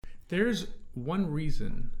There's one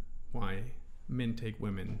reason why men take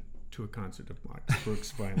women to a concert of Max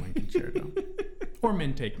Bruch's Violin Concerto. Or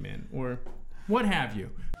men take men, or what have you.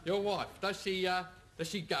 Your wife, does she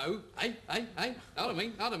go? Hey? Know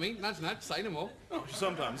what I mean? Nudge, say no more. Oh, she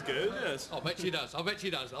sometimes goes, yes. I bet she does.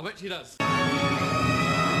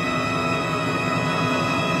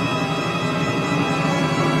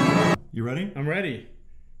 You ready? I'm ready.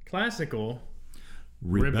 Classical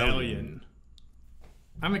Rebellion.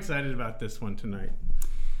 I'm excited about this one tonight.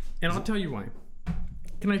 And I'll tell you why.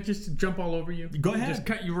 Can I just jump all over you? Go ahead. Just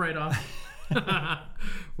cut you right off.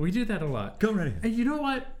 We do that a lot. Go right ahead. And you know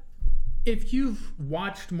what? If you've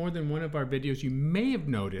watched more than one of our videos, you may have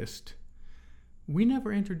noticed we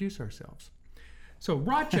never introduce ourselves. So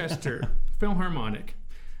Rochester Philharmonic.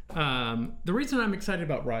 The reason I'm excited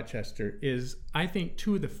about Rochester is I think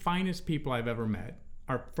two of the finest people I've ever met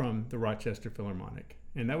are from the Rochester Philharmonic.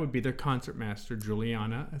 And that would be their concertmaster,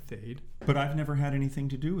 Juliana Athade. But I've never had anything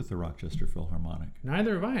to do with the Rochester Philharmonic.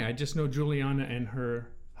 Neither have I. I just know Juliana and her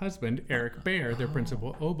husband, Eric Baer, their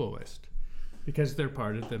principal oboist, because they're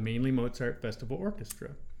part of the Mainly Mozart Festival Orchestra.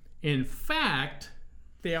 In fact,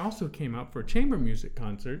 they also came out for a chamber music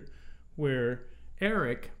concert where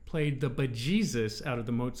Eric played the bejesus out of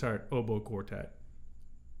the Mozart Oboe Quartet.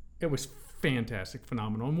 It was fantastic,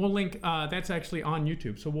 phenomenal. And we'll link, that's actually on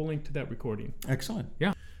YouTube, so we'll link to that recording. Excellent.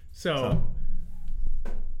 Yeah. So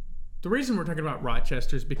the reason we're talking about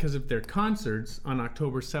Rochester is because of their concerts on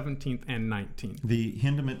October 17th and 19th. The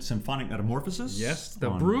Hindemith Symphonic Metamorphosis? Yes, the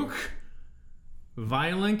Bruch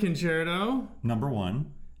Violin Concerto. Number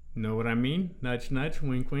 1. Know what I mean? Nudge, nudge,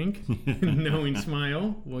 wink, wink. Knowing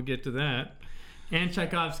smile. We'll get to that. And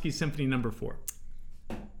Tchaikovsky's Symphony Number 4.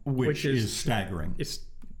 Which is staggering. It's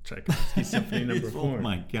Tchaikovsky's Symphony Number 4. Oh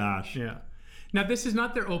my gosh. Yeah. Now, this is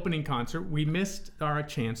not their opening concert. We missed our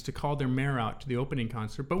chance to call their mayor out to the opening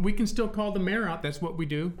concert, but we can still call the mayor out. That's what we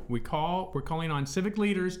do. We're calling on civic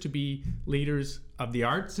leaders to be leaders of the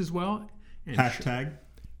arts as well. And Hashtag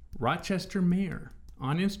Rochester Mayor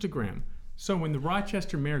on Instagram. So when the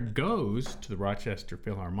Rochester Mayor goes to the Rochester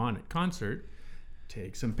Philharmonic concert,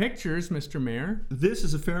 take some pictures, Mr. Mayor. This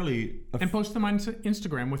is and post them on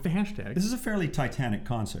Instagram with the hashtag. This is a fairly titanic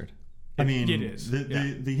concert. I mean, it is. The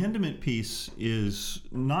Hindemith piece is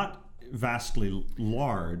not vastly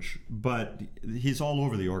large, but he's all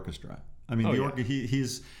over the orchestra. I mean,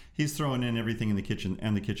 he's throwing in everything in the kitchen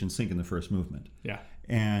and the kitchen sink in the first movement. Yeah.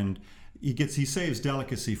 And he saves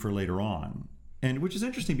delicacy for later on. And which is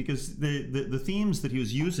interesting because the themes that he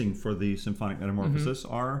was using for the Symphonic Metamorphosis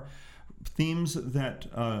are themes that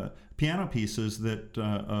piano pieces that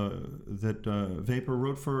Weber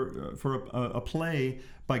wrote for a play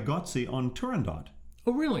by Gozzi on Turandot.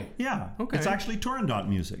 Oh, really? Yeah. Okay. It's actually Turandot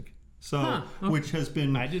music. So, okay. Which has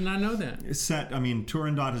been... I did not know that. Set. I mean,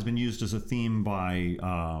 Turandot has been used as a theme by,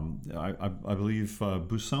 I believe,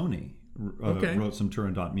 Busoni wrote some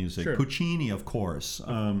Turandot music. Sure. Puccini, of course.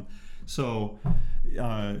 So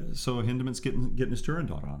Hindemith's getting his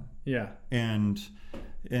Turandot on. Yeah. And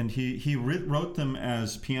he wrote them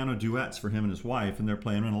as piano duets for him and his wife, and they're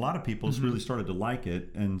playing. And a lot of people really started to like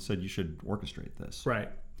it and said you should orchestrate this. Right.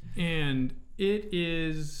 And it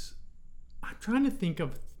is. I'm trying to think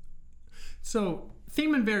of. So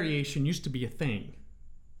theme and variation used to be a thing.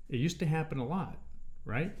 It used to happen a lot,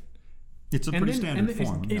 right? It's a pretty standard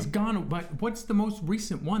form. It's gone. But what's the most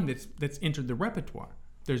recent one that's entered the repertoire?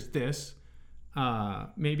 There's this.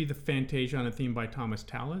 Maybe the Fantasia on a theme by Thomas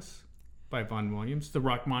Tallis. By Vaughan Williams, the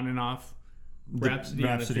Rachmaninoff Rhapsody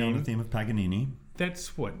on the theme of Paganini.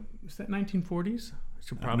 That's what? Is that 1940s?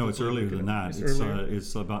 No, it's earlier than that.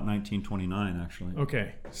 It's about 1929, actually.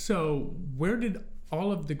 Okay, so where did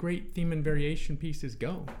all of the great theme and variation pieces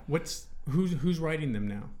go? Who's writing them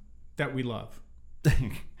now that we love?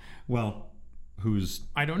 Well,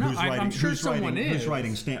 I don't know. I'm sure someone is. Who's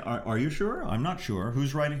writing? Are you sure? I'm not sure. Who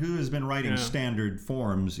has been writing standard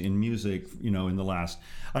forms in music? In the last.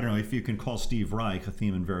 I don't know if you can call Steve Reich a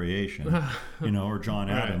theme and variation. Or John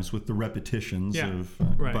Adams with the repetitions of.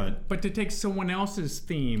 Right. But to take someone else's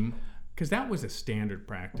theme, because that was a standard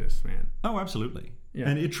practice, man. Oh, absolutely. Yeah.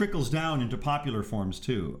 And it trickles down into popular forms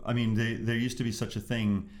too. I mean, there used to be such a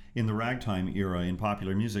thing in the ragtime era in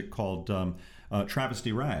popular music called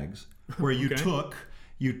travesty rags. Where you took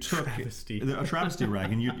a travesty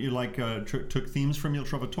rag, and you took themes from Il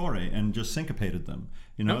Trovatore and just syncopated them.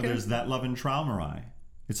 There's that Love in Traumerei.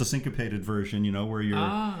 It's a syncopated version, where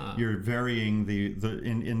you're varying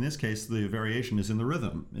in this case the variation is in the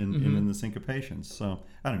rhythm in the syncopations. So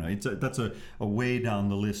I don't know. That's a way down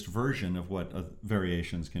the list version of what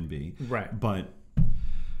variations can be. Right. But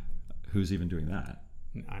who's even doing that?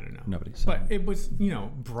 I don't know. Nobody said. But it was,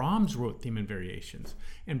 Brahms wrote theme and variations.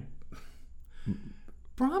 And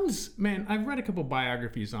Brahms, man, I've read a couple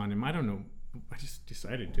biographies on him. I don't know. I just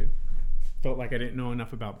decided to. Felt like I didn't know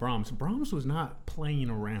enough about Brahms. Brahms was not playing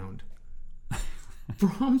around.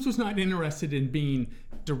 Brahms was not interested in being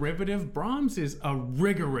derivative. Brahms is a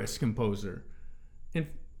rigorous composer. And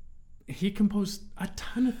he composed a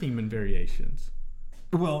ton of theme and variations.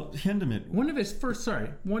 Well, Hindemith. One of his first, go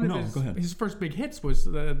ahead. his first big hits was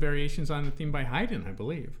the variations on the theme by Haydn, I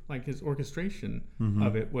believe. Like his orchestration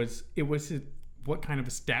of it was what kind of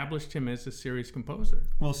established him as a serious composer.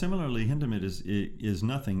 Well, similarly, Hindemith is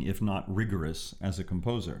nothing if not rigorous as a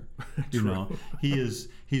composer.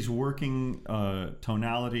 He's working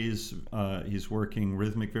tonalities, he's working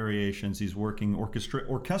rhythmic variations, he's working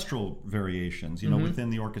orchestral variations, within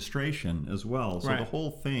the orchestration as well. So the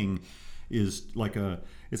whole thing is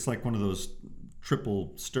it's like one of those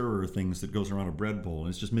triple stirrer things that goes around a bread bowl, and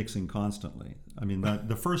it's just mixing constantly. I mean,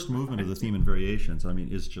 the first movement of the theme and variations,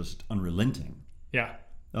 is just unrelenting. Yeah.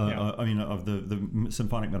 Of the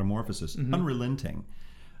symphonic metamorphosis, unrelenting.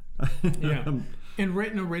 Yeah. And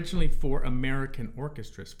written originally for American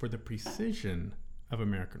orchestras, for the precision of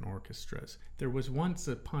American orchestras. There was once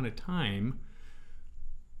upon a time,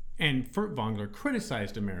 and Furtwängler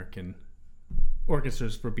criticized American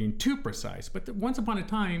orchestras for being too precise, but once upon a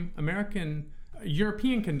time,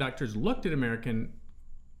 European conductors looked at American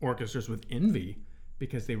orchestras with envy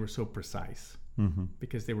because they were so precise,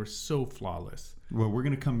 because they were so flawless. Well, we're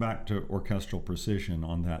going to come back to orchestral precision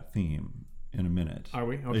on that theme in a minute. Are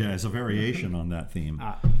we? Okay. Yeah, it's a variation on that theme.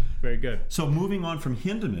 Very good. So moving on from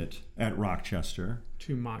Hindemith at Rochester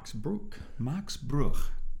to Max Bruch. Max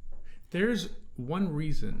Bruch. There's one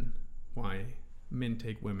reason why men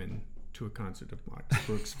take women to a concert of Max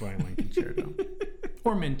Bruch's violin concerto,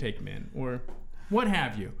 or men take men, or what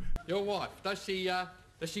have you. Your wife, does she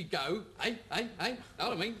go? Hey, know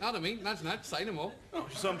what I mean, nudge, say no more. Oh,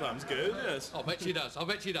 she sometimes goes, yes. I bet she does.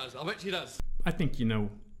 I think you know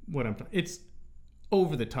what I'm talking. It's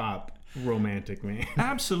over the top romantic, man.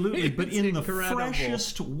 Absolutely, but in incredible. The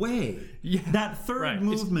freshest way. Yeah, that third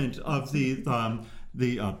movement of the bum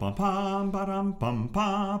pam ba-dum bum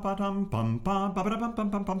pa ba-dum bum pa ba-da-bum bum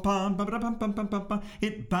bum bum ba-da-bum bum bum bum bum.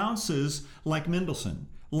 It bounces like Mendelssohn.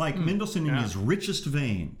 Like Mendelssohn in his richest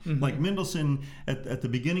vein, like Mendelssohn at the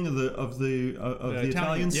beginning of the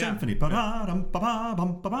Italian Symphony.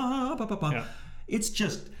 It's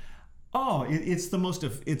just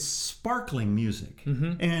it's sparkling music,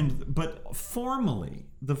 but formally,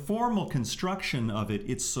 the formal construction of it,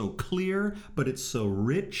 it's so clear, but it's so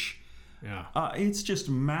rich. Yeah, it's just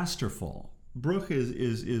masterful. Bruch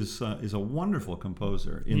is a wonderful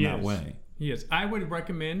composer in that way. He is. I would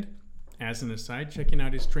recommend, as an aside, checking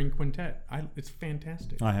out his string quintet. It's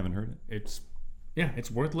fantastic. I haven't heard it.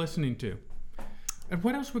 It's worth listening to. And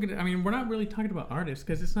what else we're not really talking about artists,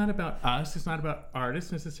 because it's not about us. It's not about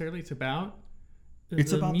artists necessarily. It's about the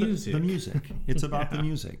music. The music. It's about the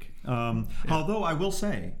music. Although I will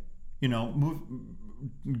say,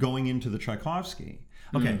 going into the Tchaikovsky.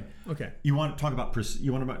 Okay. Okay. You want to talk about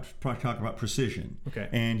precision. Okay.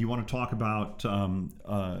 And you want to talk about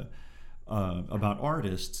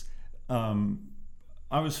artists.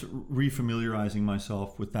 I was refamiliarizing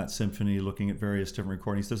myself with that symphony, looking at various different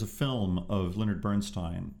recordings. There's a film of Leonard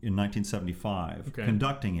Bernstein in 1975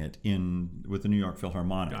 conducting it with the New York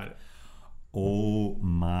Philharmonic. Got it. Oh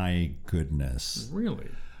my goodness! Really?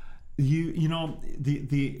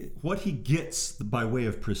 The what he gets by way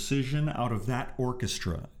of precision out of that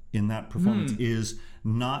orchestra in that performance is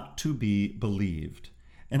not to be believed.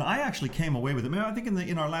 And I actually came away with it. I think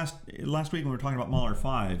in our last week when we were talking about Mahler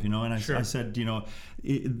 5, and I said,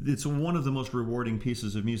 it's one of the most rewarding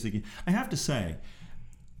pieces of music. I have to say,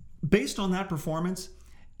 based on that performance,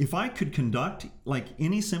 if I could conduct like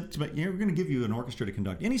any symphony, but we're going to give you an orchestra to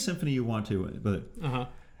conduct any symphony you want to, but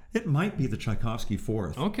it might be the Tchaikovsky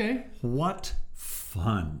Fourth. Okay. What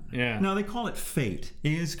fun. Yeah. Now they call it Fate.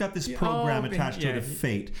 It's got this program attached to it of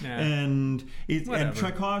Fate. Yeah. And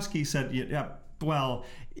Tchaikovsky said, well,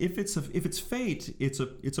 if it's Fate, it's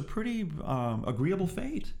a pretty agreeable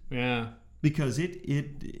fate. Yeah. Because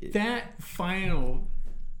it that final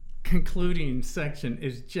concluding section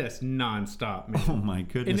is just nonstop, man. Oh my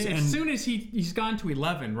goodness! And as soon as he's gone to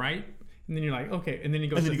 11, right? And then you're like, okay, and then he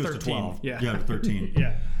goes to 13. To 12. Yeah. 13.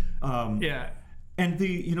 Yeah. Yeah. And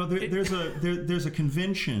there's a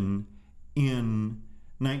convention in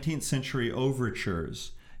 19th century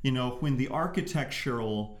overtures. When the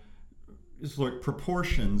architectural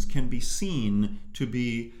proportions can be seen to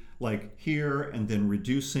be like here and then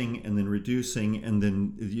reducing and then reducing and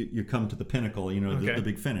then you come to the pinnacle, the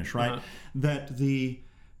big finish, right? That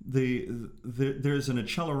there's an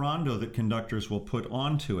accelerando that conductors will put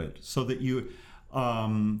onto it so that you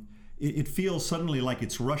it feels suddenly like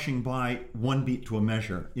it's rushing by one beat to a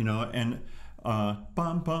measure, and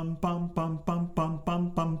bum bum bum bum bum bum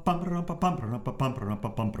bum bum bum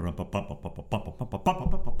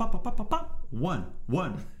one.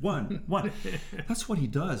 That's what he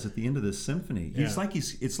does at the end of this symphony. It's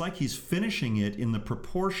like he's finishing it in the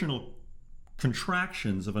proportional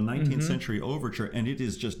contractions of a 19th century overture, and it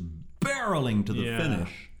is just barreling to the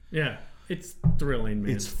finish. Yeah, it's thrilling,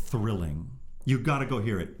 man. It's thrilling. You got to go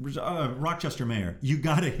hear it. Rochester Mayor, you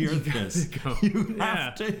got to hear this. You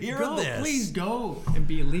have to hear this. Please go and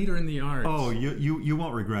be a leader in the arts. Oh, you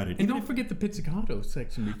won't regret it. And don't forget the pizzicato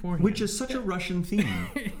section beforehand. Which is such a Russian theme.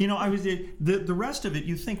 The rest of it,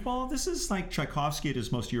 you think, well, this is like Tchaikovsky at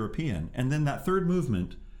his most European. And then that third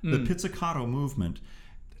movement, the pizzicato movement,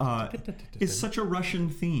 is such a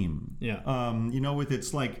Russian theme. Yeah. With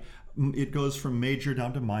it's like it goes from major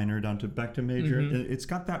down to minor, back to major. It's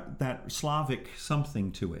got that Slavic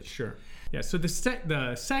something to it. Sure. Yeah. So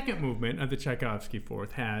the second movement of the Tchaikovsky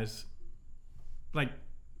Fourth has like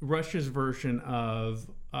Russia's version of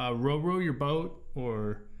 "Row Row Your Boat"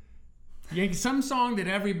 or some song that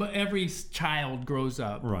every child grows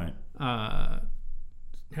up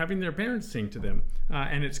having their parents sing to them,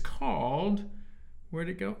 and it's called. Where'd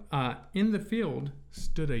it go? In the field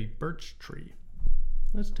stood a birch tree.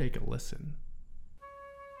 Let's take a listen.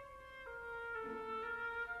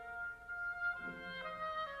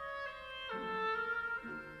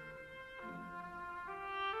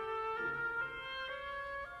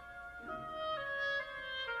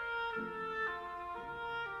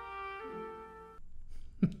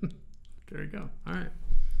 There you go. All right.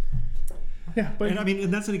 Yeah, but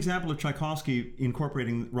and that's an example of Tchaikovsky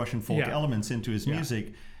incorporating Russian folk elements into his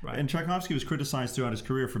music. Right. And Tchaikovsky was criticized throughout his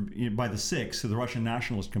career by the Sikhs, the Russian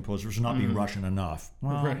nationalist composers, for not being Russian enough.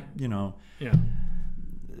 Well, Yeah.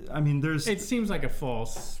 I mean, It seems like a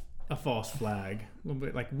false flag. A little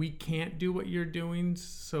bit like we can't do what you're doing,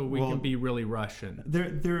 so we can be really Russian.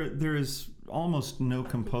 There is almost no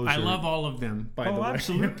composer. I love all of them. By the way,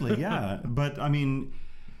 absolutely, yeah. But I mean.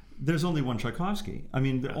 There's only one Tchaikovsky. I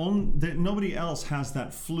mean, nobody else has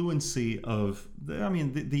that fluency of,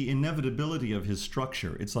 the inevitability of his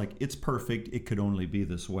structure. It's like, it's perfect. It could only be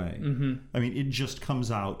this way. I mean, it just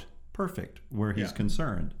comes out perfect where he's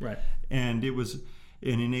concerned. Right. And it was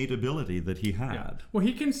an innate ability that he had. Yeah. Well,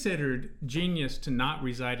 he considered genius to not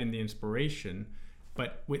reside in the inspiration,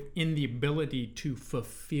 but within the ability to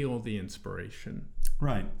fulfill the inspiration.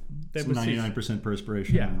 Right. It's 99%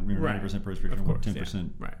 perspiration. Yeah, 90% perspiration, of course, 10%. Yeah,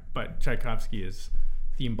 right. But Tchaikovsky is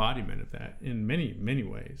the embodiment of that in many, many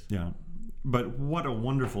ways. Yeah. But what a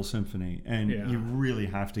wonderful symphony. And you really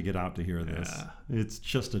have to get out to hear this. Yeah. It's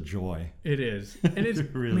just a joy. It is. And it's, it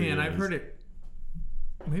really is. I've heard it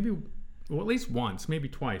at least once, maybe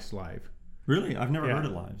twice live. Really? I've never heard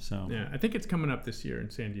it live. So yeah, I think it's coming up this year in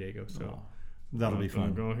San Diego. So. Oh. That'll be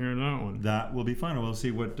fun. Go hear that one. That will be fun. We'll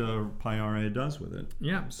see what Payare does with it.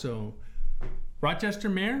 Yeah. So, Rochester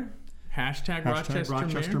Mayor, hashtag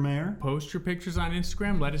Rochester Mayor. Post your pictures on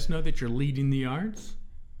Instagram. Let us know that you're leading the arts.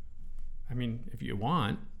 I mean, if you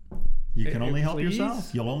want. You can only help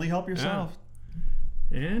yourself. You'll only help yourself.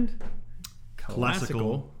 Yeah. And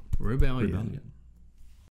classical rebellion.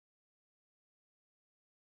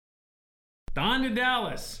 Don to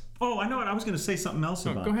Dallas. Oh, I know what. I was going to say something else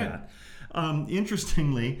about go ahead. that.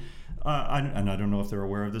 Interestingly, and I don't know if they're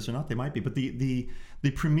aware of this or not. They might be, but the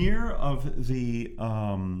premiere of the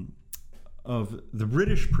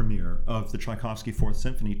British premiere of the Tchaikovsky Fourth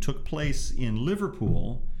Symphony took place in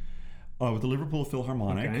Liverpool with the Liverpool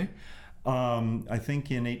Philharmonic. Okay. I think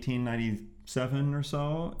in 1897 or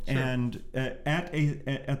so, Sure. and at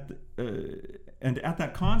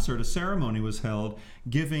that concert, a ceremony was held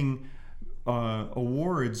giving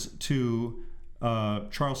awards to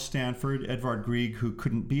Charles Stanford, Edvard Grieg, who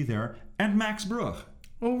couldn't be there, and Max Bruch.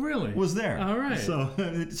 Oh, really? Was there. All right. So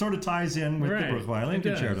it sort of ties in with the Bruch Violin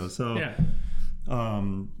Concerto. So yeah.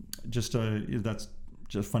 that's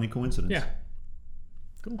just funny coincidence. Yeah.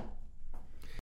 Cool.